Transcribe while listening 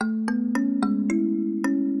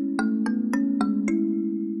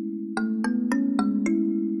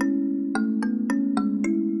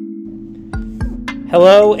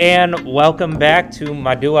Hello and welcome back to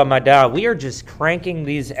Madua Mada. We are just cranking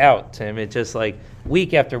these out, Tim. It's just like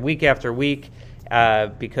week after week after week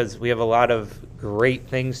because we have a lot of great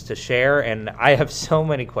things to share, and I have so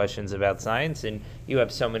many questions about science, and you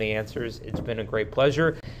have so many answers. It's been a great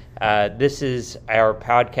pleasure. This is our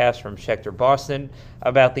podcast from Schechter, Boston,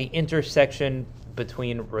 about the intersection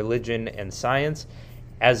between religion and science.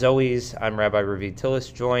 As always, I'm Rabbi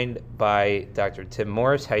Tilles, joined by Dr. Tim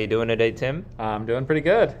Morris. How you doing today, Tim? I'm doing pretty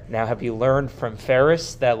good. Now, have you learned from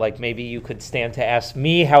Ferris that maybe you could stand to ask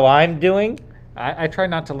me how I'm doing? I try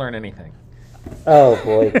not to learn anything. Oh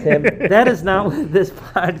boy, Tim, that is not what this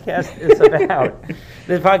podcast is about.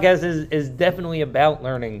 This podcast is definitely about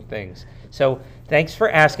learning things. So thanks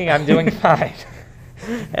for asking. I'm doing fine.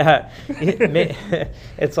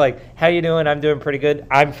 It's like, how you doing? I'm doing pretty good.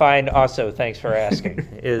 I'm fine. Also, thanks for asking.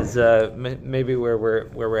 Is maybe where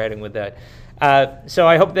we're heading with that. So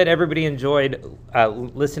I hope that everybody enjoyed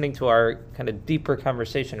listening to our kind of deeper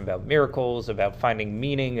conversation about miracles, about finding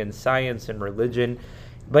meaning in science and religion.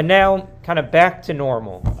 But now, kind of back to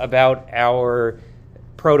normal about our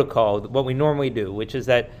protocol, what we normally do, which is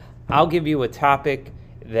that I'll give you a topic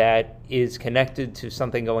that is connected to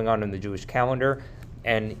something going on in the Jewish calendar,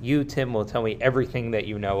 and you, Tim, will tell me everything that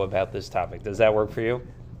you know about this topic. Does that work for you?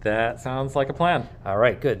 That sounds like a plan. All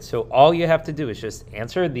right, good. So all you have to do is just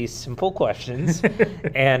answer these simple questions,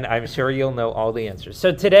 and I'm sure you'll know all the answers.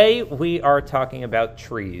 So today we are talking about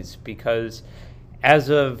trees because as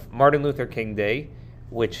of Martin Luther King Day,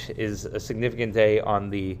 which is a significant day on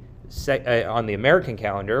the American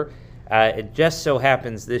calendar, it just so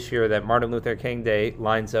happens this year that Martin Luther King Day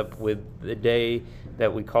lines up with the day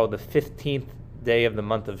that we call the 15th day of the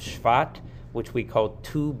month of Shvat, which we call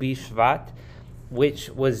Tu Bishvat, which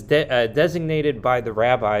was designated by the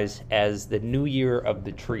rabbis as the New Year of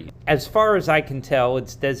the Tree. As far as I can tell,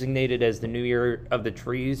 it's designated as the New Year of the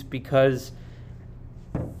Trees because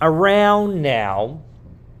around now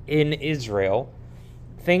in Israel,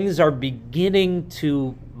 things are beginning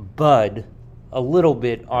to bud a little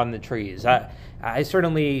bit on the trees. I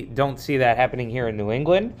certainly don't see that happening here in New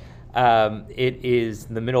England. It is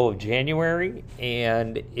the middle of January,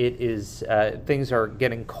 and it is things are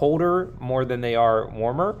getting colder more than they are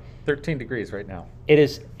warmer. 13 degrees right now. It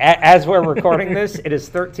is, as we're recording this, it is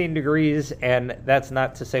 13 degrees, and that's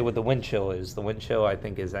not to say what the wind chill is. The wind chill, I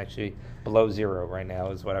think, is actually below zero right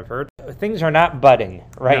now, is what I've heard. Things are not budding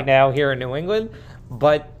right now here in New England,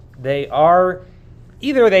 but they are.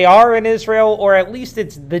 Either they are in Israel, or at least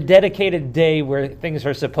it's the dedicated day where things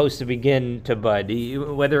are supposed to begin to bud.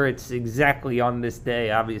 Whether it's exactly on this day,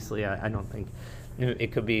 obviously, I don't think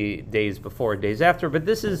it could be days before, days after. But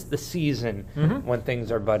this is the season when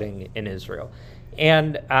things are budding in Israel,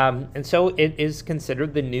 and so it is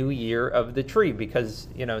considered the new year of the tree because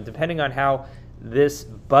depending on how this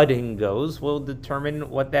budding goes, will determine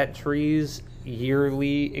what that tree's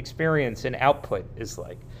yearly experience and output is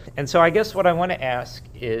like. And so I guess what I want to ask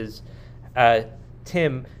is,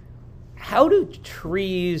 Tim, how do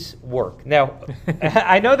trees work? Now,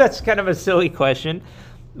 I know that's kind of a silly question,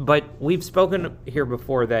 but we've spoken here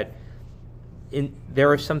before that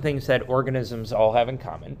there are some things that organisms all have in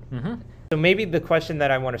common. Mm-hmm. So maybe the question that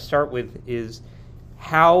I want to start with is,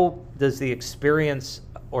 how does the experience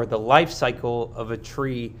or the life cycle of a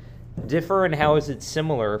tree differ, and how is it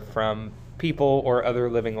similar from people or other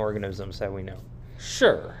living organisms that we know?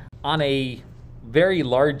 Sure. On a very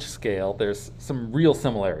large scale, there's some real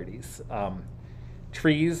similarities.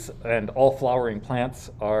 Trees and all flowering plants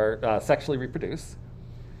are sexually reproduce,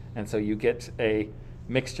 and so you get a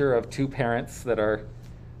mixture of two parents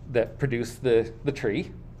that produce the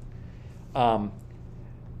tree.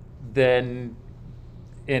 Then,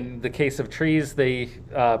 in the case of trees, they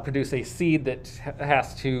produce a seed that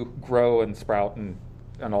has to grow and sprout and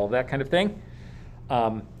all of that kind of thing.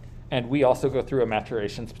 And we also go through a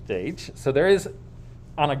maturation stage. So there is,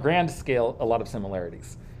 on a grand scale, a lot of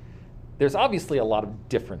similarities. There's obviously a lot of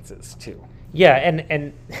differences, too. Yeah,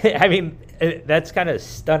 and I mean, that's kind of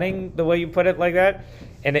stunning the way you put it like that.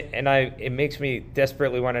 And it makes me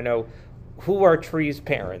desperately want to know, who are trees'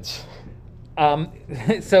 parents?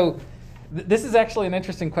 So this is actually an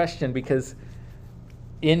interesting question because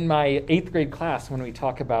in my 8th grade class, when we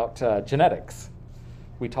talk about genetics,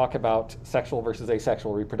 we talk about sexual versus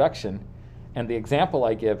asexual reproduction, and the example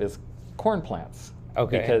I give is corn plants.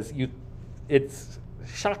 Okay. Because it's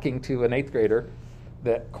shocking to an 8th grader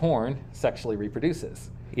that corn sexually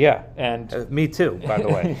reproduces. Yeah, and me too, by the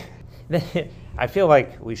way. I feel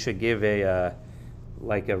like we should give a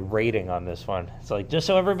rating on this one. It's like, just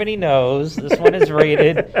so everybody knows, this one is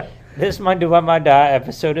rated. This Mandua Mada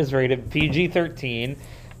episode is rated PG-13.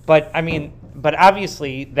 But I mean, but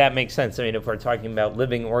obviously that makes sense. I mean, if we're talking about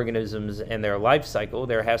living organisms and their life cycle,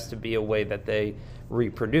 there has to be a way that they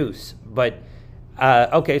reproduce. But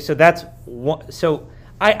okay, so that's one. So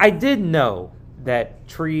I did know that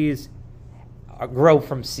trees grow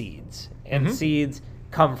from seeds, and seeds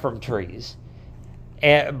come from trees.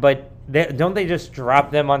 But don't they just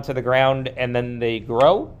drop them onto the ground and then they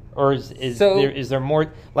grow? Or is there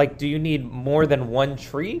more? Like, do you need more than one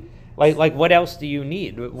tree? Like what else do you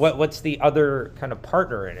need? What's the other kind of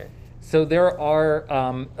partner in it? So there are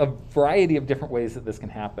a variety of different ways that this can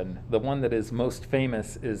happen. The one that is most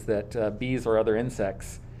famous is that bees or other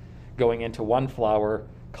insects going into one flower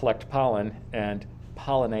collect pollen and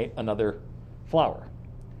pollinate another flower.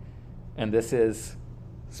 And this is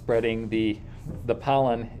spreading the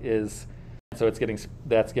pollen is, so that's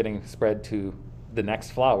getting spread to the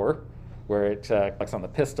next flower, where it collects on the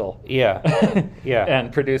pistil. Yeah, yeah.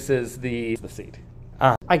 And produces the seed.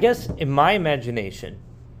 I guess in my imagination,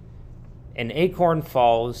 an acorn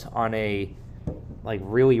falls on a like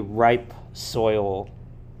really ripe soil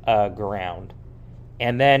ground,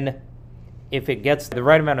 and then if it gets the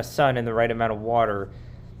right amount of sun and the right amount of water,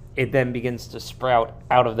 it then begins to sprout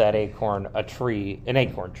out of that acorn an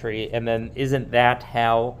acorn tree. And then isn't that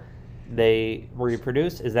how they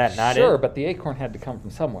reproduce? Is that not it? Sure, but the acorn had to come from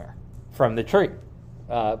somewhere. From the tree.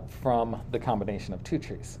 From the combination of two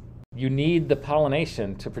trees. You need the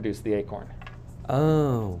pollination to produce the acorn.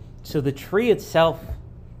 Oh, so the tree itself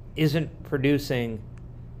isn't producing,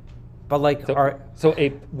 but like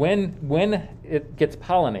when it gets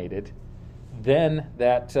pollinated, then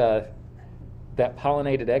that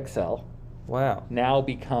pollinated egg cell now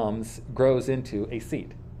grows into a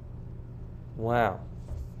seed. Wow.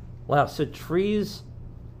 So trees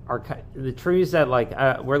are the trees that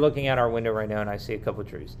we're looking at our window right now, and I see a couple of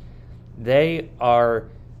trees. They are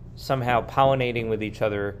somehow pollinating with each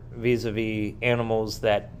other vis-a-vis animals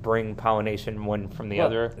that bring pollination one from the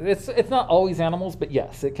other. It's not always animals, but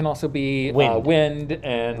yes, it can also be wind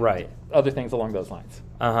and other things along those lines.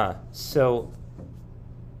 So,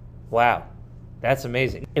 wow, that's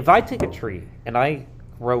amazing. If I take a tree and I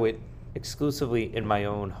grow it exclusively in my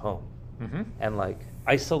own home, and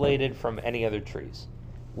isolated from any other trees,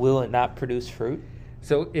 will it not produce fruit?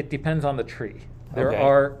 So it depends on the tree.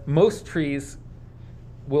 Most trees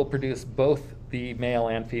will produce both the male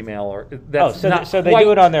and female, so they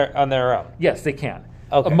do it on their own. Yes, they can.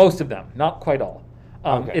 Okay. Most of them, not quite all.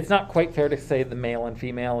 It's not quite fair to say the male and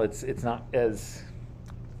female. It's not as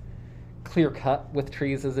clear cut with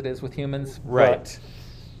trees as it is with humans. Right.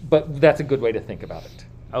 But that's a good way to think about it.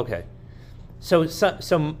 Okay. So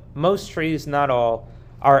most trees, not all,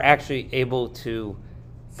 are actually able to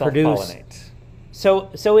produce.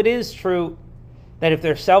 Self-pollinate. So it is true that if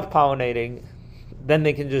they're self-pollinating, then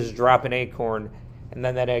they can just drop an acorn, and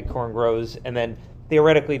then that acorn grows, and then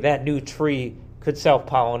theoretically that new tree could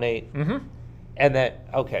self-pollinate. And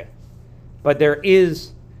but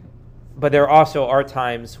there also are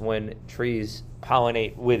times when trees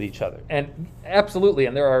pollinate with each other. And absolutely,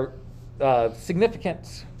 and there are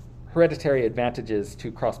significant hereditary advantages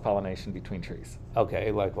to cross-pollination between trees.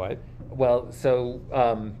 Okay, like what? Well, so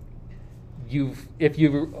if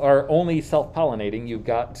you are only self-pollinating, you've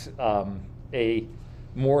got a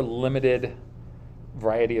more limited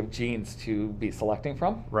variety of genes to be selecting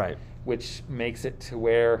from. Right. Which makes it to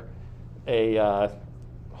where a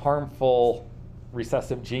harmful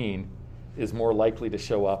recessive gene is more likely to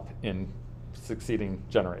show up in succeeding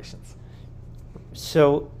generations.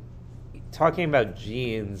 So, talking about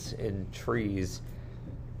genes in trees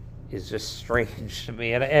is just strange to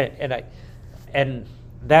me, and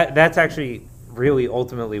that's actually really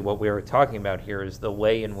ultimately what we were talking about here, is the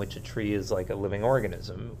way in which a tree is like a living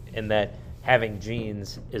organism, and that having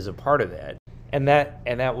genes is a part of that, and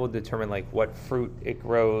that will determine like what fruit it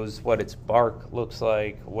grows, what its bark looks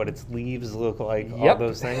like, what its leaves look like. All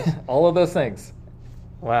those things. All of those things.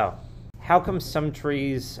 Wow. How come some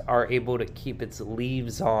trees are able to keep its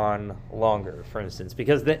leaves on longer, for instance?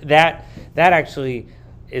 Because that actually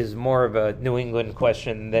is more of a New England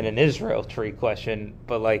question than an Israel tree question.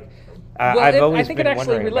 But I've always been wondering about that. I think it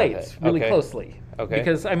actually relates really closely. Okay.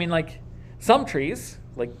 Because some trees,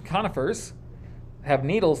 like conifers, have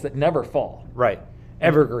needles that never fall. Right.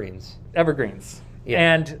 Evergreens. Yeah.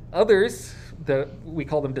 And others, we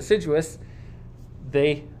call them deciduous,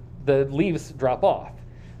 the leaves drop off.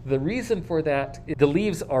 The reason for that, the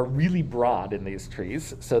leaves are really broad in these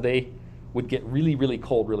trees, so they would get really, really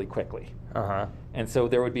cold really quickly. And so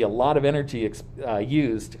there would be a lot of energy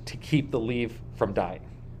used to keep the leaf from dying.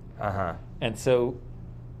 And so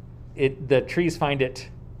the trees find it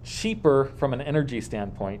cheaper from an energy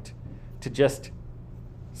standpoint to just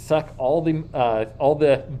suck all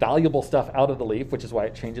the valuable stuff out of the leaf, which is why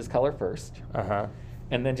it changes color first,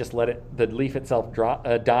 and then just let the leaf itself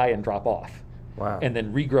die and drop off. Wow. And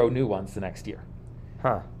then regrow new ones the next year.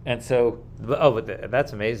 Huh. And so... but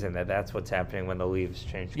that's amazing that's what's happening when the leaves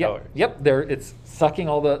change color. Yep. It's sucking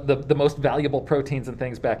all the most valuable proteins and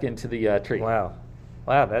things back into the tree. Wow.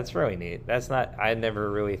 Wow, that's really neat. I never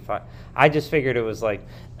really thought, I just figured it was like,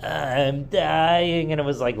 I'm dying, and it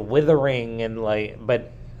was like withering and like,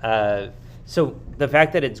 but, so the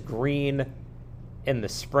fact that it's green in the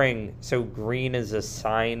spring, so green is a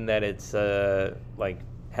sign that it's, like,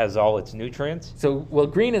 has all its nutrients? So, well,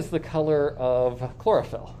 green is the color of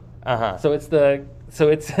chlorophyll. So it's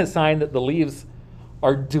a sign that the leaves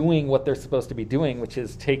are doing what they're supposed to be doing, which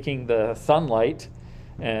is taking the sunlight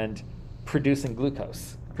and producing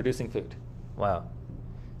glucose, producing food. Wow.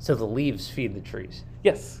 So the leaves feed the trees?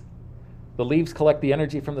 Yes. The leaves collect the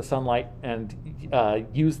energy from the sunlight and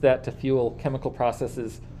use that to fuel chemical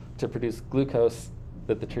processes to produce glucose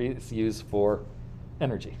that the trees use for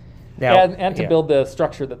energy. Now, and to build the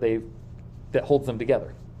structure that holds them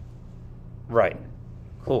together. Right.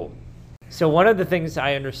 Cool. So one of the things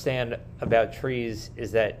I understand about trees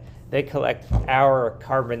is that they collect our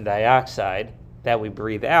carbon dioxide that we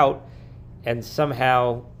breathe out and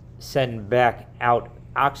somehow send back out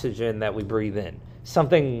oxygen that we breathe in.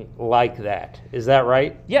 Something like that. Is that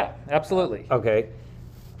right? Yeah, absolutely. Okay.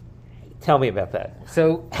 Tell me about that.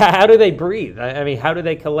 So how do they breathe? I mean, how do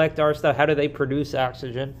they collect our stuff? How do they produce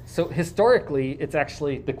oxygen? So historically, it's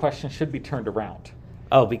actually, the question should be turned around.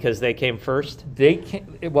 Oh, because they came first?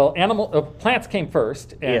 Plants came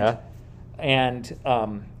first. And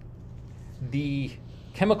the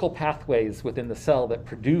chemical pathways within the cell that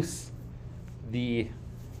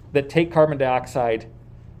that take carbon dioxide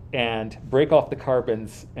and break off the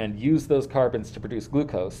carbons and use those carbons to produce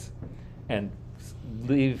glucose and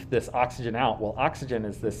leave this oxygen out. Well, oxygen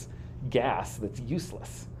is this gas that's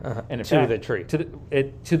useless. And in fact, the tree.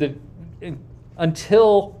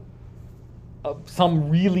 Until some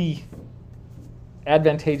really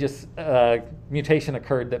advantageous mutation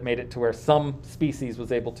occurred that made it to where some species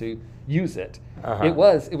was able to use it. It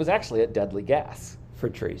was actually a deadly gas. For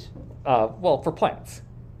trees? Well, for plants.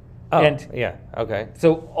 Oh, yeah, okay.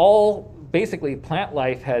 So basically plant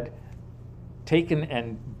life had taken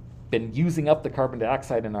and been using up the carbon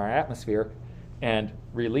dioxide in our atmosphere and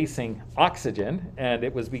releasing oxygen, and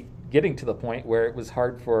it was getting to the point where it was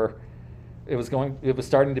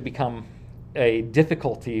starting to become a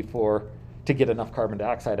difficulty to get enough carbon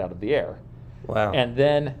dioxide out of the air. Wow. And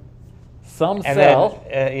then some cell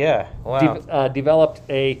developed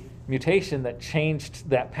a mutation that changed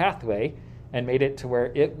that pathway and made it to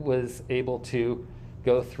where it was able to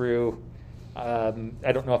go through, I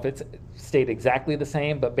don't know if it's stayed exactly the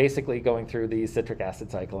same, but basically going through the citric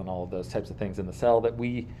acid cycle and all of those types of things in the cell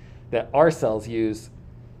that our cells use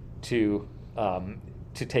to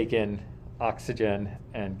take in oxygen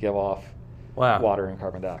and give off water and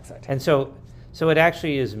carbon dioxide. And so it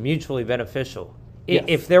actually is mutually beneficial. Yes.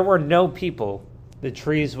 If there were no people, the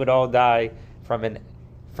trees would all die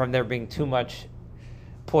from there being too much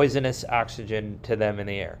poisonous oxygen to them in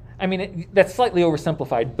the air. I mean, that's slightly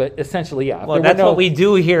oversimplified, but essentially, yeah. Well, that's what we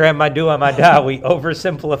do here at My Do on My Da. We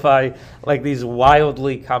oversimplify like these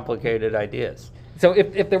wildly complicated ideas. So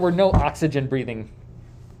if there were no oxygen-breathing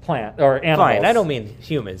plant or animals... Fine, I don't mean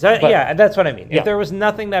humans. Yeah, that's what I mean. Yeah. If there was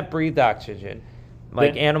nothing that breathed oxygen,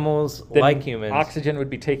 like animals, like humans... oxygen would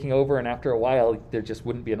be taking over, and after a while, there just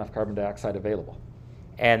wouldn't be enough carbon dioxide available.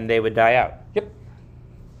 And they would die out. Yep.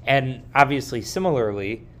 And obviously,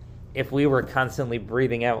 similarly, if we were constantly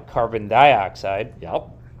breathing out carbon dioxide,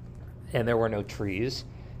 and there were no trees,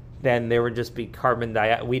 then there would just be carbon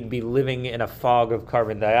dioxide. We'd be living in a fog of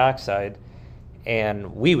carbon dioxide,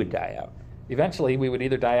 and we would die out. Eventually, we would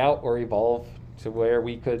either die out or evolve to where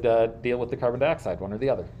we could deal with the carbon dioxide, one or the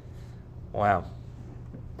other. Wow.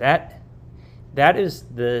 That is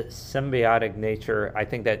the symbiotic nature, I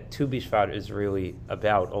think, that Tu Bishvat is really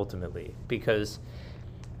about ultimately, because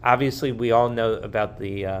obviously we all know about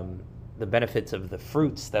the benefits of the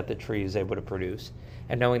fruits that the tree is able to produce,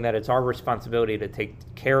 and knowing that it's our responsibility to take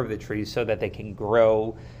care of the trees so that they can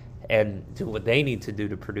grow and do what they need to do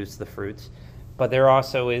to produce the fruits. But there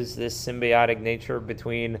also is this symbiotic nature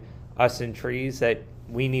between us and trees that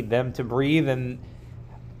we need them to breathe. And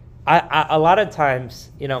a lot of times,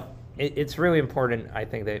 it's really important, I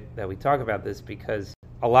think, that we talk about this, because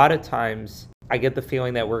a lot of times I get the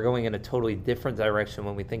feeling that we're going in a totally different direction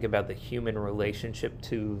when we think about the human relationship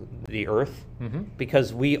to the earth,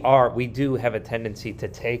 because we do have a tendency to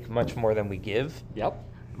take much more than we give. Yep.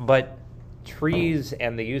 But trees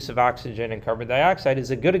and the use of oxygen and carbon dioxide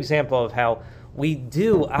is a good example of how we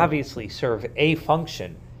do obviously serve a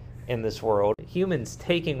function in this world. Humans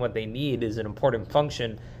taking what they need is an important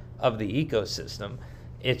function of the ecosystem.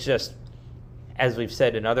 It's just, as we've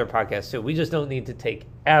said in other podcasts too, we just don't need to take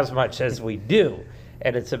as much as we do.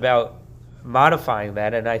 And it's about modifying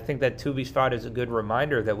that. And I think that Tu Bishvat is a good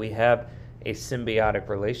reminder that we have a symbiotic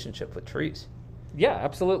relationship with trees. Yeah,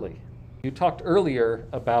 absolutely. You talked earlier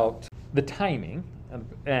about the timing,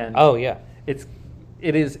 and oh yeah, it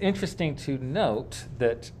is interesting to note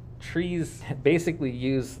that trees basically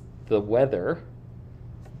use the weather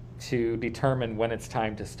to determine when it's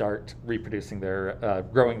time to start reproducing their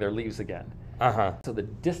growing their leaves again. So the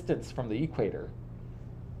distance from the equator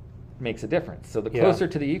makes a difference. So the closer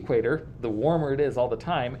to the equator, the warmer it is all the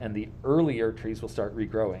time, and the earlier trees will start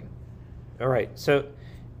regrowing. All right. So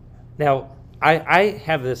now I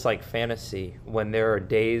have this like fantasy when there are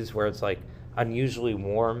days where it's like unusually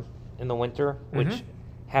warm in the winter, which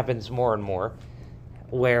happens more and more,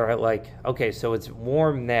 where like, okay, so it's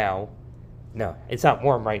warm now. No, it's not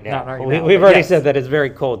warm right now. Not right now, We've but already yes. said that it's very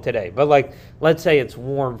cold today. But like, let's say it's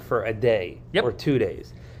warm for a day or 2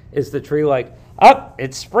 days. Is the tree like, up,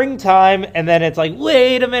 it's springtime, and then it's like,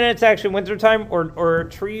 wait a minute, it's actually wintertime? Or are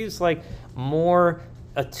trees like more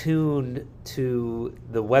attuned to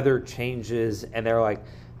the weather changes, and they're like,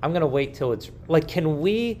 I'm going to wait till it's, like, can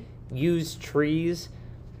we use trees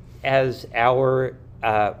as our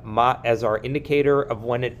indicator of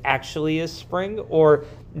when it actually is spring? Or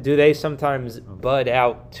do they sometimes bud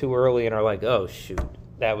out too early and are like, oh, shoot,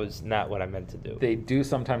 that was not what I meant to do? They do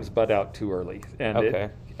sometimes bud out too early. And okay.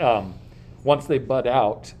 Once they bud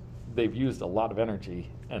out, they've used a lot of energy.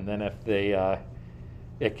 And then if they,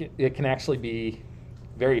 it can actually be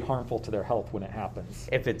very harmful to their health when it happens.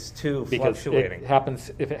 If it's too because fluctuating.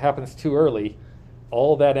 If it happens too early,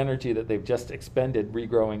 all that energy that they've just expended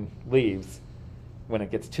regrowing leaves, when it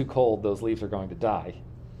gets too cold, those leaves are going to die.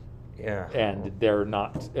 Yeah. And they're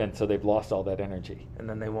not, and so they've lost all that energy. And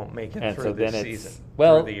then they won't make it And through so the then season,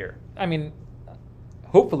 well, through the year. I mean,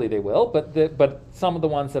 hopefully they will, but some of the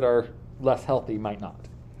ones that are less healthy might not.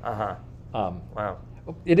 Wow.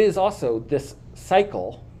 It is also this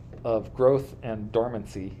cycle of growth and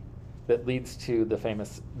dormancy that leads to the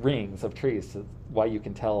famous rings of trees. So why you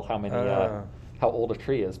can tell how many, how old a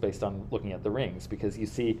tree is based on looking at the rings, because you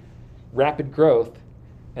see rapid growth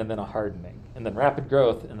and then a hardening, and then rapid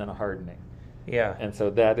growth and then a hardening. Yeah. And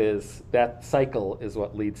so that cycle is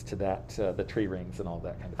what leads to that, the tree rings and all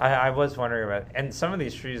that kind of thing. I was wondering about, and some of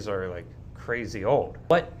these trees are like crazy old.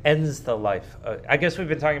 What ends the life? I guess we've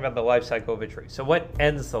been talking about the life cycle of a tree. So what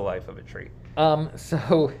ends the life of a tree?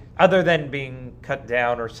 So other than being cut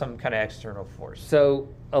down or some kind of external force. So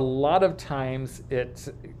a lot of times it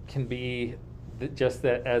can be just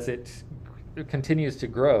that as it continues to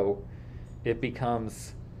grow, it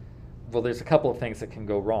becomes, well, there's a couple of things that can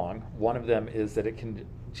go wrong. One of them is that it can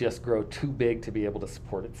just grow too big to be able to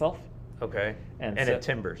support itself. Okay. And so, it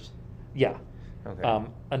timbers. Yeah. Okay.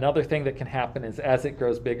 Another thing that can happen is as it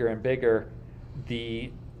grows bigger and bigger,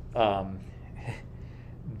 it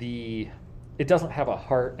doesn't have a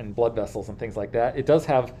heart and blood vessels and things like that. It does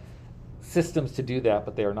have systems to do that,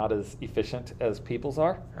 but they are not as efficient as people's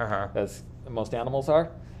are, as most animals are.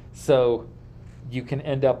 So you can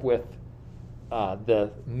end up with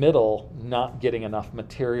the middle not getting enough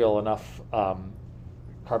material, enough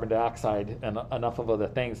carbon dioxide, and enough of other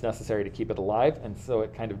things necessary to keep it alive, and so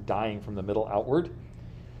it kind of dying from the middle outward,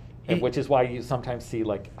 and which is why you sometimes see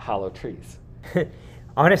like hollow trees.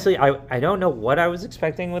 Honestly, I don't know what I was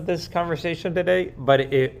expecting with this conversation today, but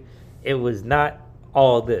it was not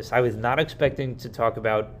all this. I was not expecting to talk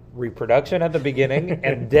about reproduction at the beginning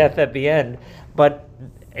and death at the end, but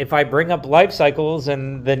if I bring up life cycles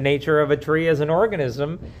and the nature of a tree as an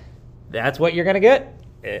organism, that's what you're going to get.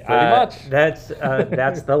 Pretty much. That's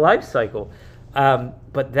the life cycle.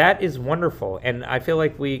 But that is wonderful. And I feel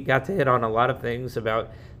like we got to hit on a lot of things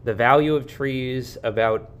about the value of trees,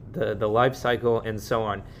 about the life cycle, and so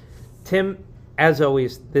on. Tim, as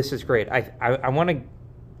always, this is great. I want to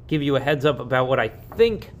give you a heads up about what I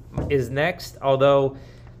think is next, although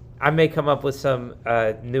I may come up with some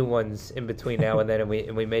new ones in between now and then, and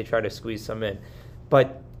we may try to squeeze some in.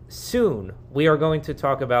 But soon, we are going to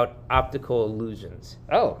talk about optical illusions.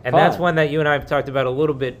 Oh, and fun. that's one that you and I have talked about a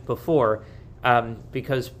little bit before,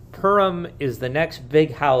 because Purim is the next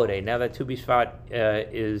big holiday. Now that Tu Bishvat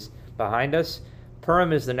is behind us,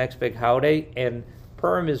 Purim is the next big holiday, and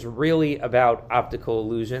Purim is really about optical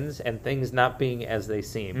illusions and things not being as they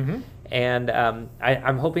seem. Mm-hmm. And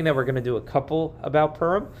I'm hoping that we're going to do a couple about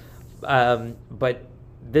Purim, but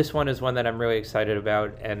this one is one that I'm really excited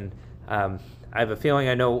about, and I have a feeling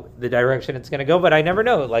I know the direction it's going to go, but I never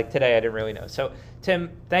know. Like today, I didn't really know. So, Tim,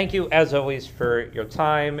 thank you as always for your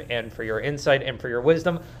time and for your insight and for your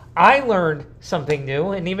wisdom. I learned something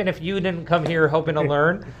new, and even if you didn't come here hoping to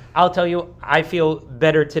learn, I'll tell you, I feel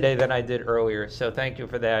better today than I did earlier. So thank you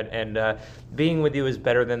for that. And being with you is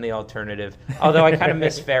better than the alternative. Although I kind of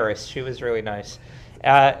miss Ferris. She was really nice.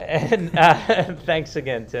 And thanks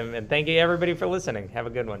again, Tim. And thank you, everybody, for listening. Have a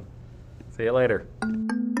good one. See you later.